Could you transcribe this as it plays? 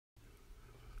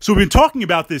So we've been talking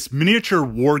about this miniature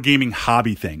wargaming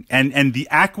hobby thing and the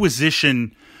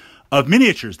acquisition of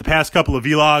miniatures. The past couple of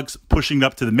vlogs, pushing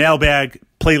up to the mailbag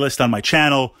playlist on my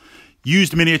channel,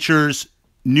 used miniatures,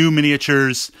 new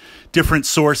miniatures, different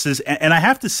sources. And I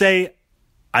have to say,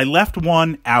 I left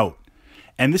one out.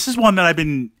 And this is one that I've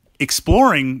been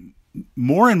exploring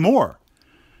more and more.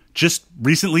 Just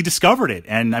recently discovered it.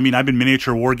 And I mean, I've been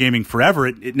miniature wargaming forever.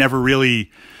 It never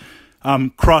really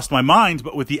crossed my mind,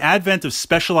 but with the advent of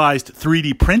specialized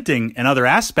 3D printing and other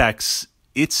aspects,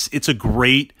 it's a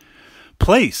great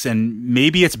place, and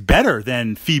maybe it's better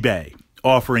than eBay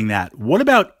offering that. What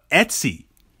about Etsy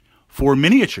for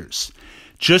miniatures?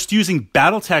 Just using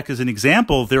Battletech as an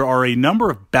example, there are a number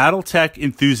of Battletech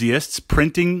enthusiasts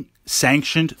printing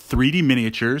sanctioned 3D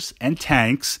miniatures and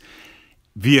tanks,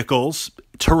 vehicles,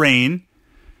 terrain,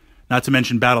 not to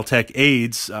mention Battletech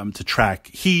aids to track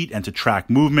heat and to track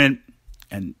movement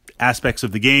and aspects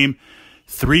of the game,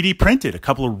 3D printed. A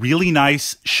couple of really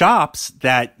nice shops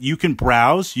that you can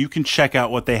browse, you can check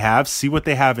out what they have, see what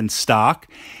they have in stock,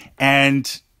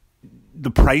 and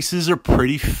the prices are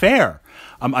pretty fair.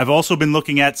 I've also been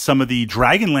looking at some of the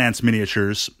Dragonlance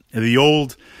miniatures, the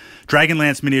old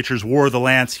Dragonlance miniatures, War of the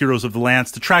Lance, Heroes of the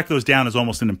Lance. To track those down is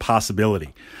almost an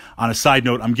impossibility. On a side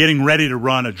note, I'm getting ready to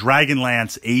run a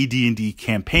Dragonlance AD&D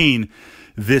campaign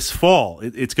this fall.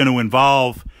 It's going to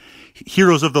involve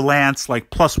Heroes of the Lance, like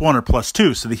 +1 or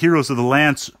 +2. So the Heroes of the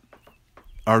Lance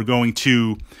are going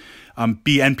to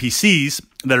be NPCs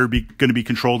that are going to be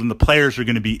controlled, and the players are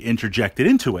going to be interjected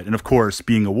into it. And of course,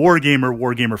 being a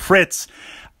Wargamer Fritz,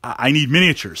 I need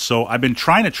miniatures. So I've been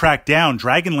trying to track down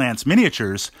Dragonlance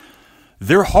miniatures.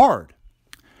 They're hard,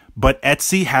 but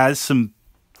Etsy has some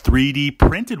 3D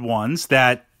printed ones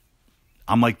that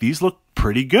I'm like, these look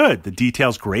pretty good. The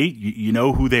detail's great. You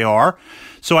know who they are.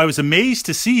 So I was amazed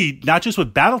to see, not just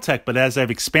with Battletech, but as I've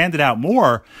expanded out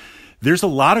more, there's a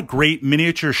lot of great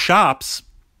miniature shops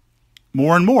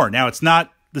more and more. Now, it's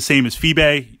not the same as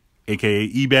eBay, aka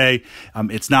eBay.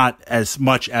 It's not as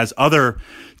much as other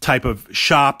type of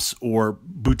shops or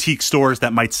boutique stores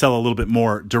that might sell a little bit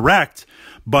more direct.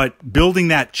 But building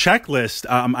that checklist,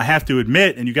 I have to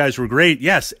admit, and you guys were great,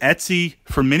 yes, Etsy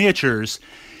for miniatures,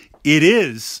 it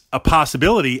is a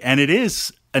possibility, and it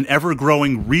is an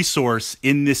ever-growing resource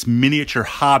in this miniature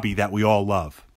hobby that we all love.